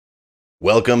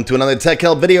Welcome to another Tech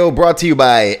Help video brought to you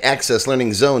by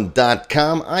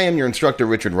accesslearningzone.com. I am your instructor,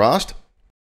 Richard Rost.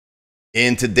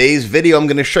 In today's video, I'm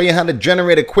going to show you how to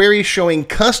generate a query showing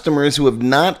customers who have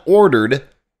not ordered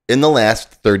in the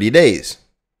last 30 days.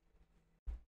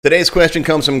 Today's question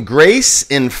comes from Grace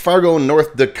in Fargo,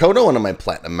 North Dakota, one of my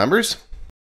Platinum members.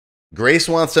 Grace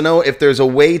wants to know if there's a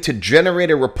way to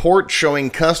generate a report showing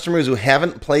customers who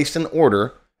haven't placed an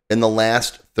order in the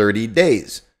last 30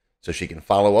 days. So she can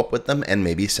follow up with them and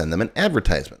maybe send them an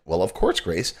advertisement. Well, of course,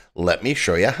 Grace, let me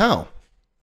show you how.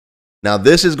 Now,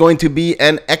 this is going to be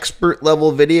an expert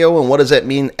level video. And what does that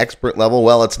mean, expert level?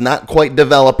 Well, it's not quite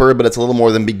developer, but it's a little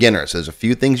more than beginner. So there's a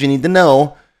few things you need to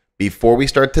know before we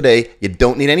start today. You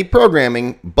don't need any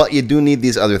programming, but you do need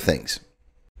these other things.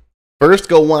 First,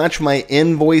 go watch my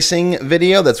invoicing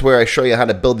video. That's where I show you how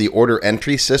to build the order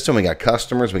entry system. We got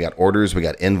customers, we got orders, we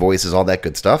got invoices, all that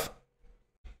good stuff.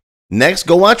 Next,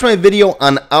 go watch my video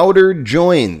on outer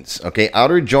joins. Okay,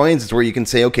 outer joins is where you can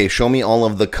say, okay, show me all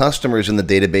of the customers in the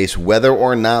database, whether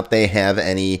or not they have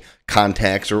any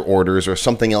contacts or orders or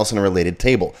something else in a related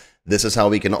table. This is how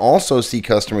we can also see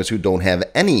customers who don't have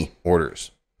any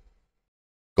orders.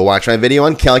 Go watch my video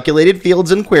on calculated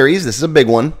fields and queries. This is a big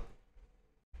one.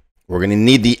 We're going to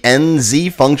need the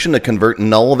NZ function to convert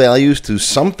null values to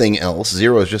something else.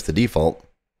 0 is just the default.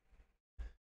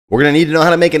 We're going to need to know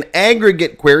how to make an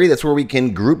aggregate query. That's where we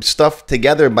can group stuff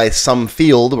together by some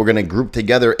field. We're going to group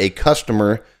together a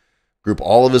customer, group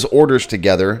all of his orders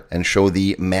together, and show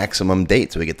the maximum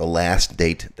date. So we get the last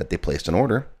date that they placed an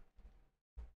order.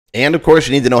 And of course,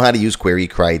 you need to know how to use query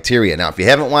criteria. Now, if you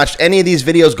haven't watched any of these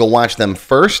videos, go watch them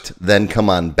first, then come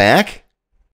on back.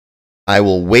 I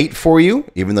will wait for you,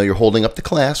 even though you're holding up the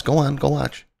class. Go on, go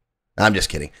watch. I'm just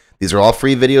kidding. These are all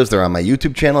free videos. They're on my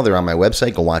YouTube channel. They're on my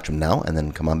website. Go watch them now, and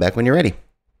then come on back when you're ready.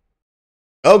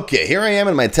 Okay, here I am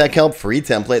in my Tech Help free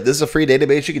template. This is a free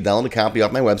database. You can download a copy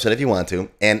off my website if you want to.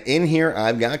 And in here,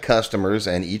 I've got customers,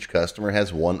 and each customer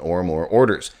has one or more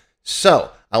orders.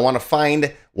 So I want to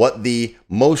find what the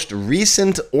most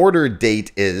recent order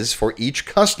date is for each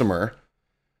customer.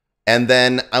 And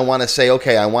then I want to say,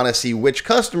 okay, I want to see which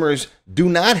customers do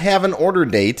not have an order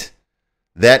date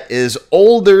that is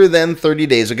older than 30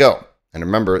 days ago. And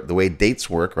remember, the way dates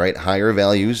work, right? Higher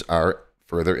values are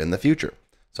further in the future.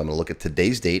 So I'm going to look at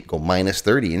today's date, go minus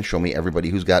 30, and show me everybody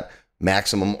who's got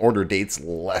maximum order dates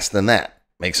less than that.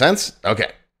 Make sense?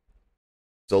 Okay.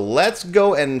 So let's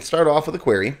go and start off with a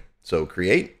query. So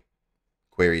create,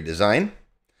 query design.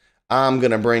 I'm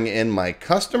going to bring in my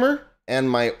customer and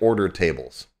my order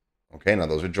tables. Okay, now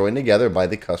those are joined together by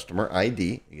the customer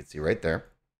ID. You can see right there.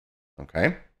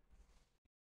 Okay.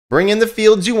 Bring in the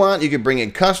fields you want. You could bring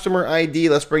in customer ID.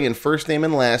 Let's bring in first name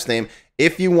and last name.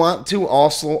 If you want to,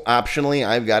 also optionally,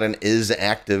 I've got an is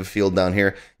active field down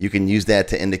here. You can use that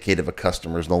to indicate if a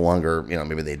customer is no longer,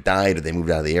 maybe they died or they moved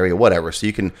out of the area, whatever. So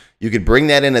you could bring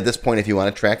that in at this point if you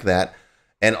want to track that.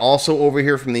 And also over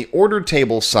here from the order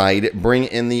table side, bring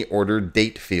in the order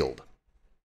date field.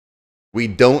 We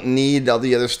don't need all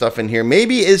the other stuff in here.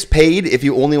 Maybe is paid if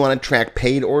you only want to track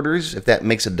paid orders, if that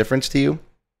makes a difference to you.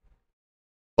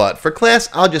 But for class,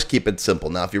 I'll just keep it simple.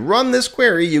 Now, if you run this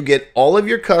query, you get all of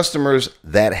your customers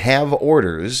that have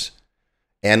orders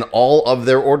and all of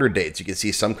their order dates. You can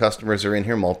see some customers are in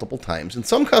here multiple times, and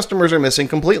some customers are missing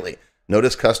completely.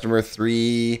 Notice customer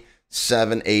 3,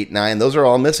 7, 8, 9. Those are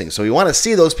all missing. So you want to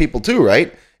see those people too,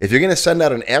 right? If you're going to send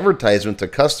out an advertisement to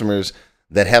customers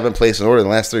that haven't placed an order in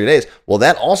the last 30 days, well,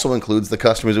 that also includes the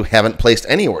customers who haven't placed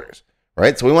any orders,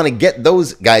 right? So we want to get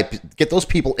those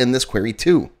people in this query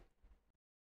too.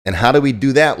 And how do we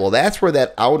do that? Well, that's where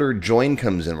that outer join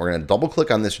comes in. We're going to double click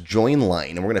on this join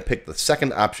line, and we're going to pick the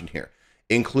second option here.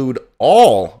 Include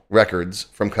all records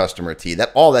from customer T.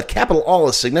 That capital all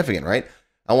is significant, right?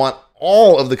 I want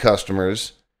all of the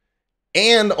customers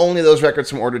and only those records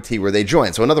from order T where they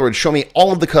join. So in other words, show me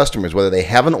all of the customers, whether they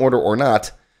have an order or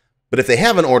not. But if they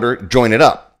have an order, join it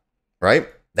up, right?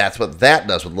 That's what that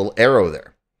does with a little arrow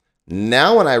there.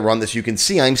 Now, when I run this, you can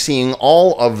see I'm seeing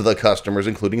all of the customers,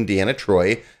 including Deanna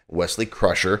Troy, Wesley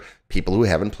Crusher, people who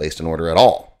haven't placed an order at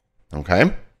all.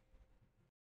 Okay.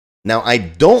 Now, I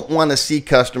don't want to see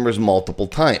customers multiple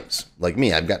times. Like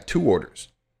me, I've got 2 orders.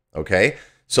 Okay.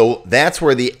 So that's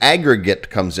where the aggregate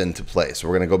comes into play. So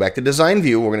we're going to go back to design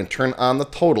view. We're going to turn on the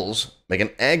totals, make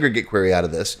an aggregate query out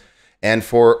of this. And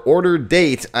for order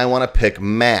date, I want to pick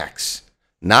max,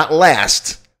 not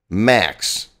last,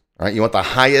 max. All right, you want the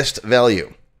highest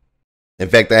value. In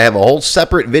fact, I have a whole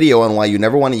separate video on why you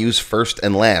never want to use first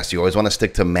and last. You always want to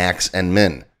stick to max and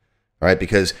min, all right?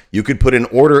 Because you could put an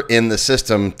order in the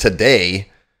system today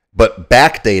but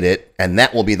backdate it, and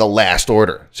that will be the last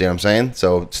order. See what I'm saying?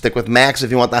 So stick with max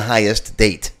if you want the highest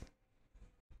date.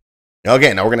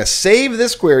 Okay, now we're going to save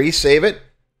this query, save it,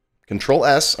 Control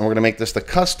S, and we're going to make this the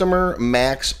customer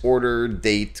max order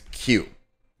date queue.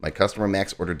 My customer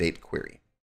max order date query.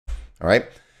 All right.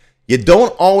 You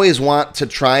don't always want to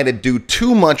try to do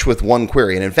too much with one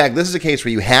query. And in fact, this is a case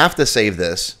where you have to save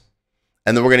this,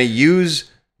 and then we're going to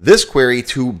use this query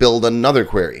to build another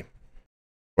query,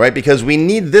 right? Because we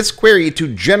need this query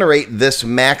to generate this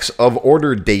max of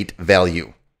order date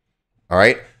value. All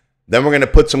right. Then we're going to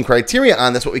put some criteria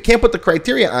on this, but we can't put the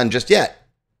criteria on just yet.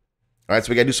 All right. So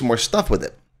we got to do some more stuff with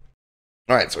it.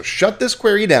 All right. So shut this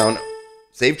query down,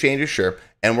 save changes, sure.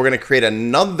 And we're going to create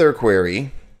another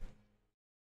query.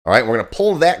 All right. We're going to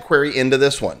pull that query into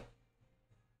this one.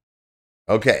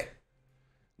 Okay.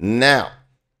 Now,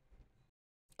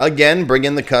 again, bring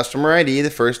in the customer ID, the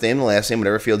first name, the last name,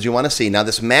 whatever fields you want to see. Now,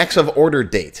 this max of order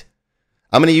date,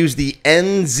 I'm going to use the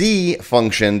NZ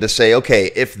function to say,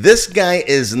 okay, if this guy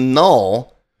is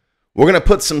null, we're going to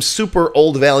put some super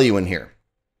old value in here,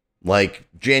 like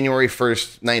January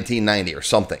 1st, 1990 or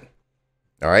something.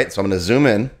 All right, so I'm going to zoom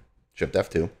in, Shift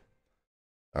F2.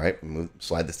 All right,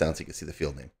 slide this down so you can see the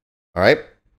field name. All right,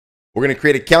 we're going to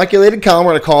create a calculated column.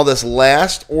 We're going to call this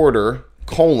last order,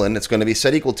 colon. It's going to be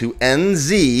set equal to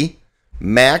NZ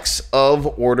max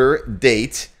of order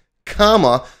date,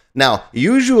 comma. Now,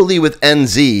 usually with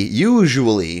NZ,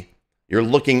 you're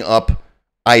looking up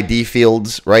ID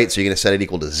fields, right? So you're going to set it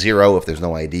equal to 0 if there's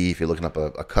no ID, if you're looking up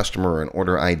a customer or an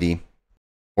order ID.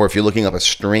 Or if you're looking up a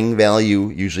string value,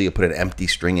 usually you put an empty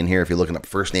string in here. If you're looking up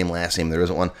first name, last name, there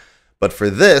isn't one. But for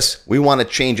this, we want to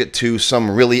change it to some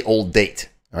really old date.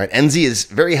 All right, NZ is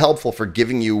very helpful for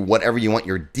giving you whatever you want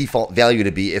your default value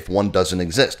to be if one doesn't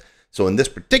exist. So in this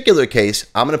particular case,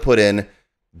 I'm going to put in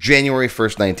January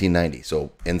 1st, 1990.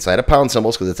 So inside of pound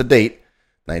symbols, because it's a date,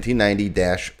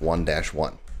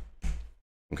 1990-1-1.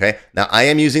 Okay, now I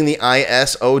am using the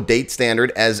ISO date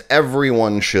standard as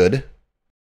everyone should.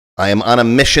 I am on a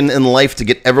mission in life to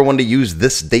get everyone to use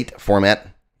this date format.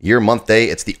 Year, month, day.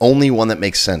 It's the only one that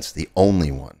makes sense. The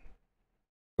only one.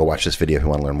 Go watch this video if you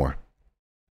want to learn more.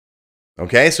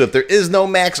 Okay, so if there is no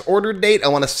max order date, I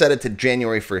want to set it to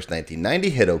January 1st, 1990.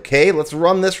 Hit OK. Let's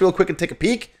run this real quick and take a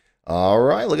peek. All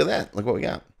right, look at that. Look what we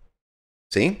got.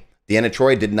 See? Deanna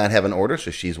Troy did not have an order,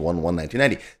 so she's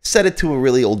 1/1/1990. Set it to a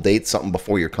really old date, something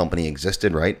before your company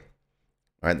existed, right?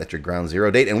 All right, that's your ground zero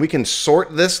date. And we can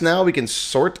sort this now. We can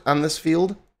sort on this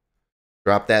field.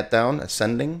 Drop that down,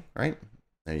 ascending, right?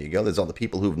 There you go. There's all the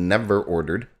people who've never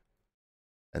ordered.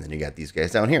 And then you got these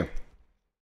guys down here.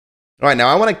 All right, now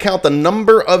I want to count the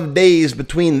number of days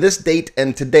between this date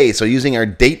and today. So using our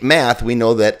date math, we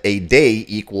know that a day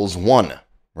equals 1,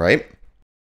 right?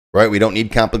 Right, we don't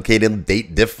need complicated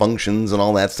date diff functions and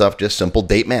all that stuff. Just simple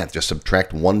date math. Just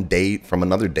subtract one day from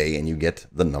another day and you get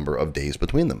the number of days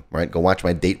between them, right? Go watch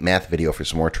my date math video for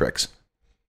some more tricks.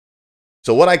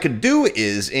 So what I could do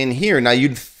is in here, now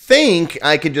you'd think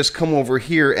I could just come over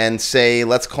here and say,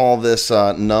 let's call this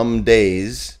num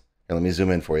days. Here, let me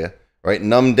zoom in for you. Right,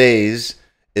 num days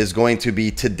is going to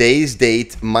be today's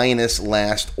date minus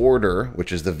last order,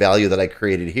 which is the value that I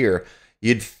created here.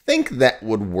 You'd think that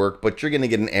would work, but you're going to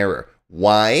get an error.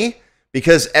 Why?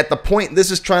 Because at the point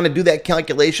this is trying to do that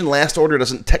calculation, last order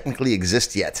doesn't technically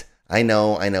exist yet. I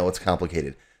know, it's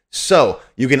complicated. So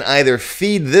you can either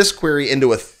feed this query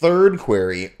into a third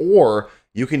query, or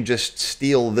you can just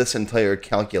steal this entire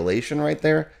calculation right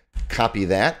there, copy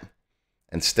that,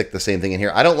 and stick the same thing in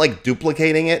here. I don't like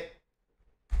duplicating it,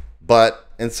 but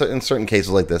in certain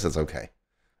cases like this, it's okay.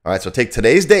 All right, so take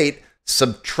today's date,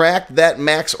 subtract that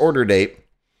max order date,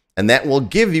 and that will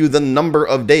give you the number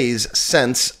of days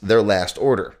since their last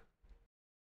order.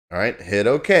 All right, hit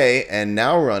OK, and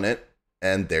now run it,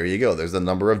 and there you go. There's the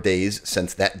number of days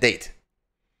since that date.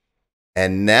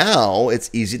 And now it's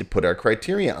easy to put our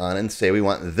criteria on and say we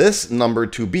want this number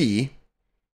to be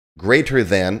greater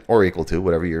than or equal to,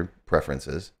 whatever your preference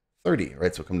is, 30,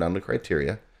 right? So come down to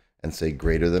criteria and say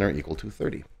greater than or equal to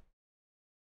 30.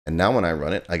 And now when I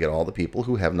run it, I get all the people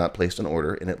who have not placed an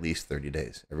order in at least 30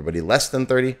 days. Everybody less than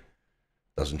 30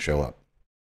 doesn't show up.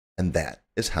 And that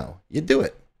is how you do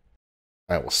it.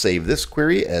 I will save this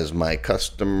query as my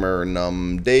customer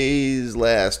num days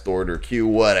last order queue,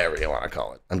 whatever you want to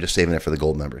call it. I'm just saving it for the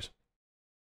gold members.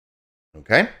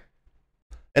 Okay?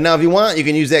 And now if you want, you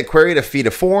can use that query to feed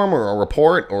a form or a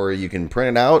report, or you can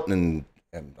print it out and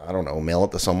I don't know, mail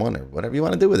it to someone or whatever you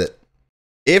want to do with it.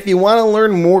 If you want to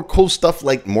learn more cool stuff,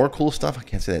 I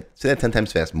can't say that. Say that 10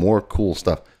 times fast. More cool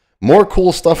stuff. More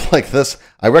cool stuff like this.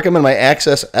 I recommend my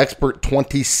Access Expert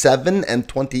 27 and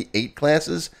 28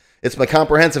 classes. It's my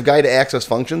comprehensive guide to access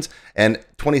functions, and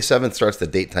 27th starts the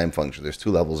date time function. There's 2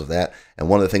 levels of that, and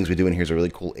one of the things we do in here is a really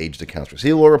cool aged accounts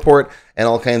receivable report and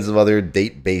all kinds of other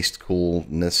date-based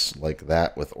coolness like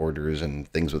that with orders and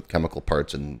things with chemical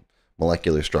parts and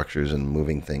molecular structures and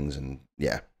moving things, and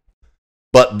yeah.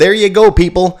 But there you go,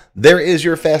 people. There is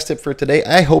your fast tip for today.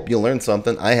 I hope you learned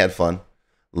something. I had fun.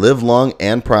 Live long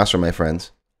and prosper, my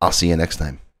friends. I'll see you next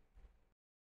time.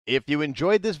 If you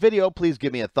enjoyed this video, please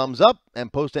give me a thumbs up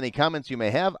and post any comments you may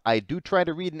have. I do try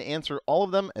to read and answer all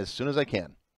of them as soon as I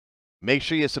can. Make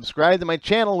sure you subscribe to my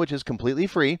channel, which is completely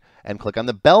free, and click on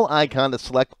the bell icon to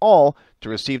select all to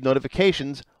receive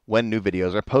notifications when new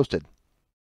videos are posted.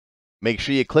 Make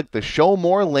sure you click the Show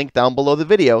More link down below the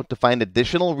video to find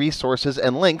additional resources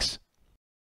and links.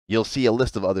 You'll see a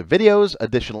list of other videos,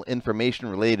 additional information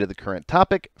related to the current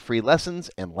topic, free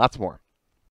lessons, and lots more.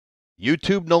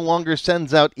 YouTube no longer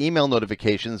sends out email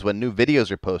notifications when new videos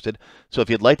are posted, so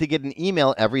if you'd like to get an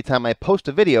email every time I post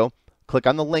a video, click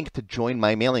on the link to join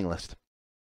my mailing list.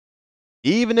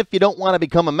 Even if you don't want to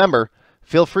become a member,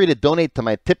 feel free to donate to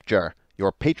my tip jar.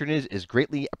 Your patronage is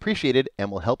greatly appreciated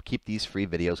and will help keep these free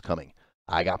videos coming.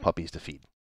 I got puppies to feed.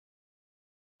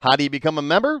 How do you become a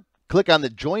member? Click on the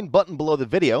Join button below the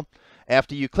video.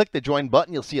 After you click the Join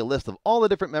button, you'll see a list of all the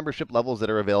different membership levels that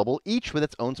are available, each with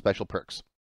its own special perks.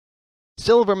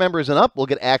 Silver members and up will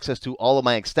get access to all of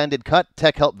my extended cut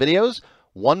tech help videos,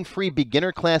 1 free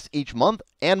beginner class each month,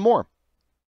 and more.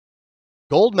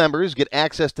 Gold members get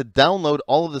access to download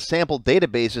all of the sample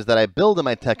databases that I build in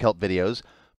my tech help videos,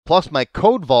 plus my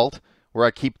code vault, where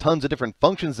I keep tons of different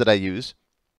functions that I use.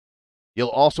 You'll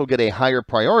also get a higher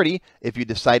priority if you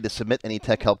decide to submit any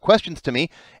tech help questions to me,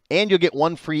 and you'll get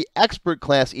 1 free expert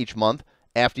class each month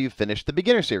after you've finished the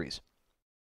beginner series.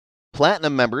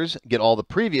 Platinum members get all the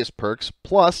previous perks,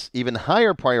 plus even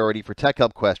higher priority for tech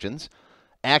help questions,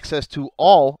 access to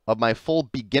all of my full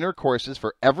beginner courses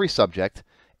for every subject,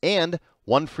 and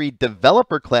 1 free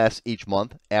developer class each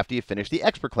month after you finish the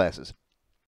expert classes.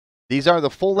 These are the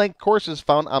full-length courses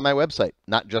found on my website,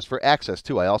 not just for access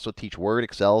too. I also teach Word,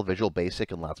 Excel, Visual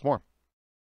Basic, and lots more.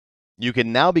 You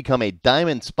can now become a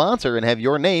Diamond sponsor and have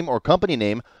your name or company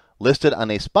name listed on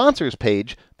a sponsors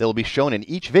page that will be shown in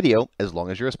each video as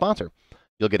long as you're a sponsor.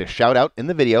 You'll get a shout out in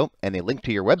the video and a link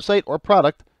to your website or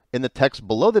product in the text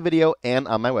below the video and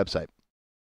on my website.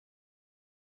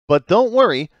 But don't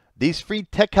worry, these free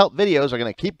tech help videos are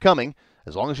going to keep coming.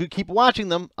 As long as you keep watching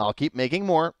them, I'll keep making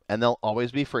more, and they'll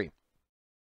always be free.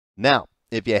 Now,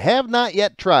 if you have not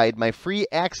yet tried my free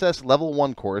Access Level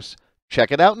 1 course,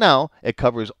 check it out now. It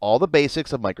covers all the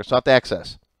basics of Microsoft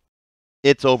Access.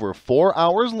 It's over 4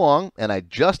 hours long, and I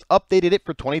just updated it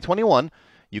for 2021.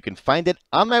 You can find it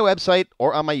on my website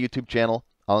or on my YouTube channel.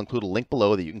 I'll include a link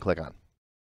below that you can click on.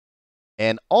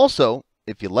 And also,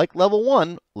 if you like Level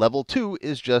 1, Level 2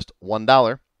 is just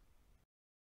 $1.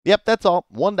 Yep, that's all,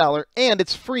 $1, and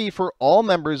it's free for all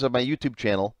members of my YouTube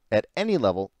channel at any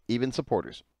level, even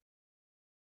supporters.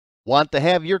 Want to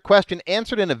have your question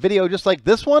answered in a video just like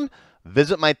this one?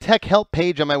 Visit my tech help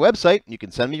page on my website. You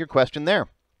can send me your question there.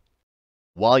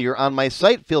 While you're on my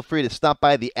site, feel free to stop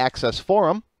by the Access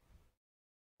Forum.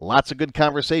 Lots of good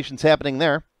conversations happening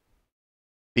there.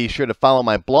 Be sure to follow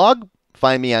my blog,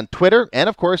 find me on Twitter, and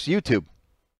of course, YouTube.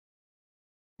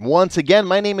 Once again,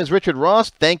 my name is Richard Ross.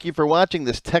 Thank you for watching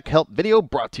this tech help video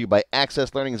brought to you by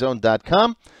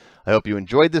accesslearningzone.com. I hope you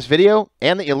enjoyed this video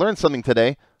and that you learned something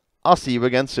today. I'll see you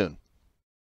again soon.